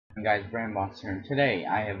Hey guys, Brandbox here, and today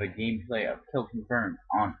I have a gameplay of Kill Confirmed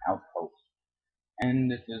on Outpost.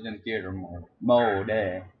 And this is in theater mode,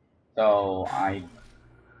 So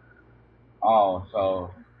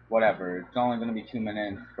whatever, it's only gonna be 2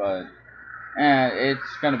 minutes, but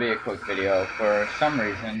it's gonna be a quick video for some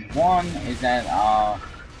reason. One is that,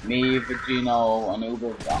 me, Vagino, and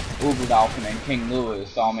Uber Dolphin, and King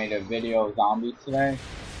Lewis all made a video of zombies today.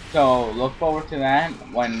 So look forward to that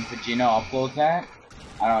when Vagino uploads that.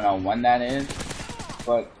 I don't know when that is,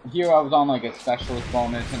 but here I was on like a specialist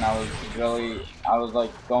bonus, and I was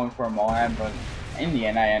like going for a Moab, but in the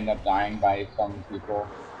end I ended up dying by some people,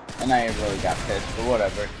 and I really got pissed, but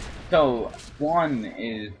whatever. So one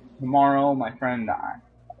is tomorrow, my friend,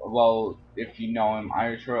 well, if you know him,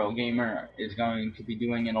 Irish Royal Gamer, is going to be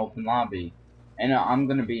doing an open lobby, and I'm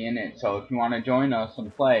gonna be in it. So if you want to join us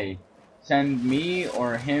and play, send me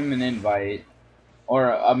or him an invite,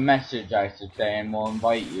 or a message, I should say, and we'll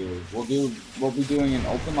invite you. We'll be doing an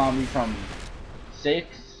open lobby from 6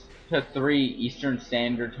 to 3 Eastern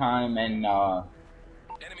Standard Time, and no,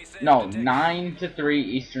 9 to 3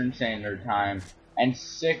 Eastern Standard Time, and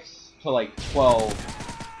 6 to like 12.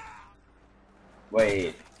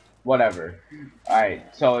 Wait, whatever.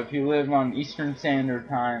 Alright, so if you live on Eastern Standard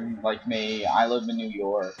Time, like me, I live in New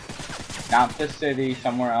York, not the city,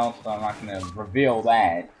 somewhere else, so I'm not gonna reveal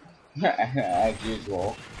that. As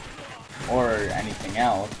usual, or anything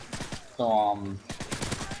else. So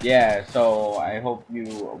yeah, so I hope you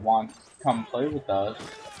want to come play with us.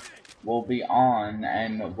 We'll be on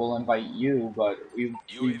and we'll invite you, but we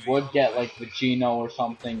would get like Vagino or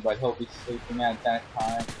something, but he'll be sleeping at that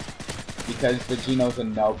time because Vagino's a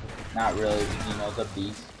nub. Not really, Vagino's a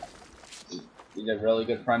beast. He's a really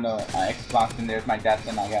good friend of Xbox, and there's my death,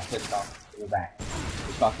 and I got pissed off. We're back.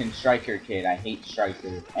 Fucking Striker kid, I hate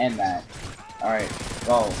Striker, and that. Alright,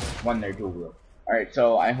 well, when they're dual. Alright,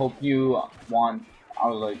 so I hope you want, I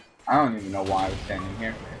don't even know why I was standing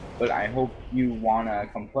here, but I hope you wanna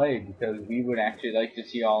come play, because we would actually like to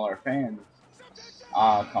see all our fans,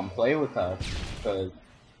 come play with us, because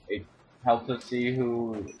it helps us see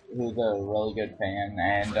who's a really good fan,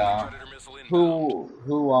 and,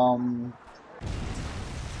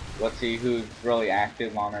 let's see who's really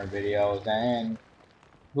active on our videos, and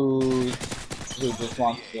who just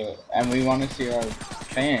wants to, and we want to see our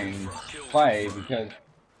fans play, because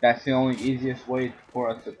that's the only easiest way for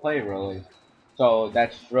us to play, really. So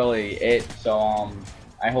that's really it. So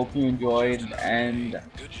I hope you enjoyed, and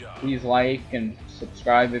please like and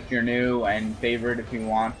subscribe if you're new, and favorite if you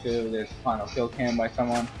want to. There's a final kill cam by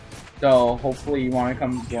someone, so hopefully you want to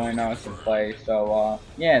come join us and play. So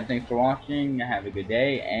yeah, thanks for watching, have a good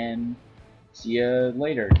day, and see you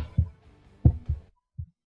later.